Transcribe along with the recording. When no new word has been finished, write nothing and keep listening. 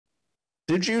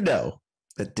Did you know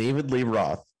that David Lee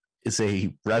Roth is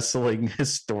a wrestling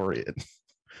historian?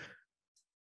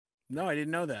 No, I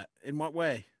didn't know that. In what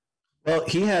way? Well,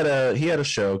 he had a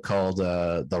show called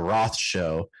the Roth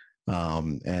Show,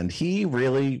 and he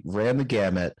really ran the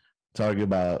gamut, talking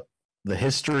about the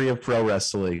history of pro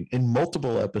wrestling in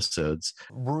multiple episodes.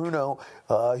 Bruno,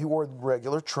 he wore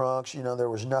regular trunks. You know,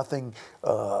 there was nothing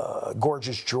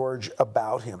Gorgeous George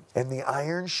about him. And the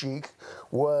Iron Sheik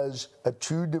was a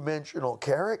two-dimensional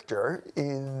character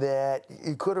in that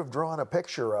you could have drawn a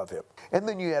picture of him. And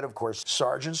then you had, of course,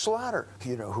 Sergeant Slaughter,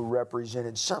 you know, who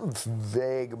represented some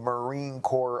vague Marine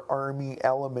Corps Army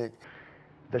element.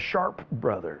 The Sharp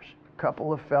brothers,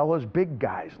 couple of fellas, big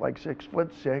guys, like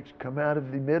 6'6", come out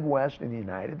of the Midwest in the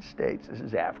United States. This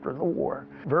is after the war.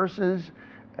 Versus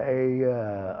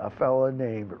a fella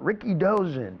named Ricky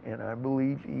Dozin, and I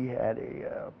believe he had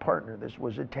a partner. This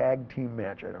was a tag team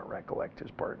match. I don't recollect his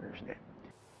partner's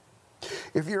name.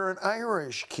 If you're an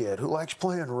Irish kid who likes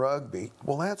playing rugby,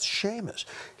 well, that's Sheamus.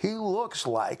 He looks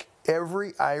like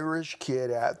every Irish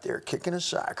kid out there kicking a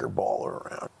soccer ball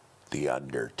around. The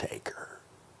Undertaker.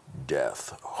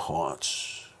 Death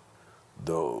haunts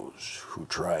those who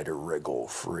try to wriggle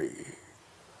free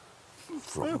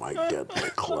from my deadly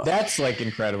clutch. That's like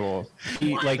incredible.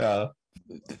 He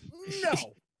No.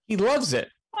 he loves it.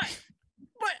 What?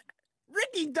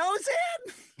 Ricky Dozan?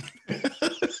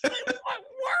 What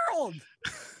world?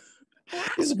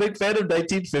 He's a big fan of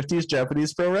 1950s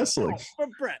Japanese pro wrestling. Oh, but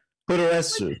Brett.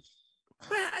 Puroresu.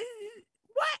 What?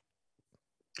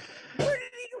 Where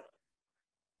did he go?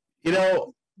 You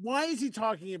know, why is he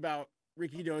talking about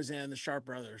Ricky Dozan and the Sharp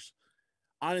Brothers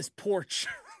on his porch?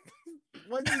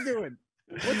 What's he doing?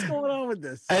 What's going on with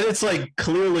this? And it's like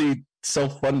clearly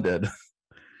self-funded.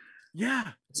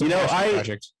 Yeah. You know,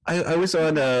 I was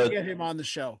on get him on the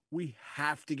show. We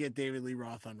have to get David Lee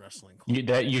Roth on Wrestling Club.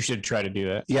 You should try to do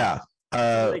that. Yeah.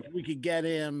 Like we could get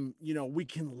him, you know, we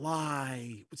can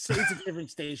lie. Say it's a different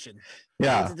station.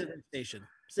 Yeah. It's a different station.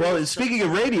 Well, speaking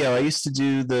of radio, I used to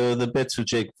do the bits with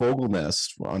Jake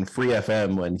Fogelnest on Free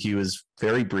FM when he was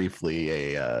very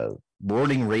briefly a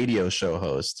morning radio show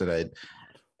host, and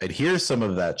I'd hear some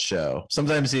of that show.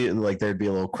 Sometimes there'd be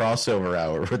a little crossover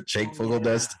hour with Jake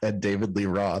Fogelnest and David Lee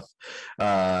Roth,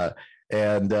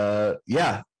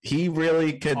 he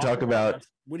really could talk about.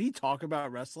 Would he talk about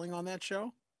wrestling on that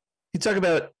show? He'd talk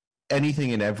about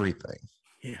anything and everything.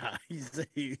 Yeah,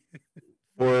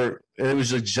 or it was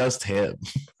just him.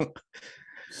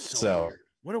 So weird.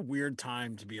 What a weird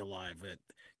time to be alive at.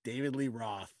 David Lee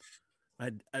Roth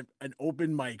had an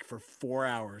open mic for 4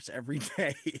 hours every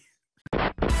day.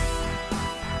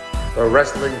 The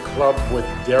Wrestling Club with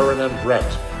Darren and Brett.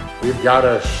 We've got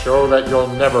a show that you'll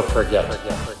never forget.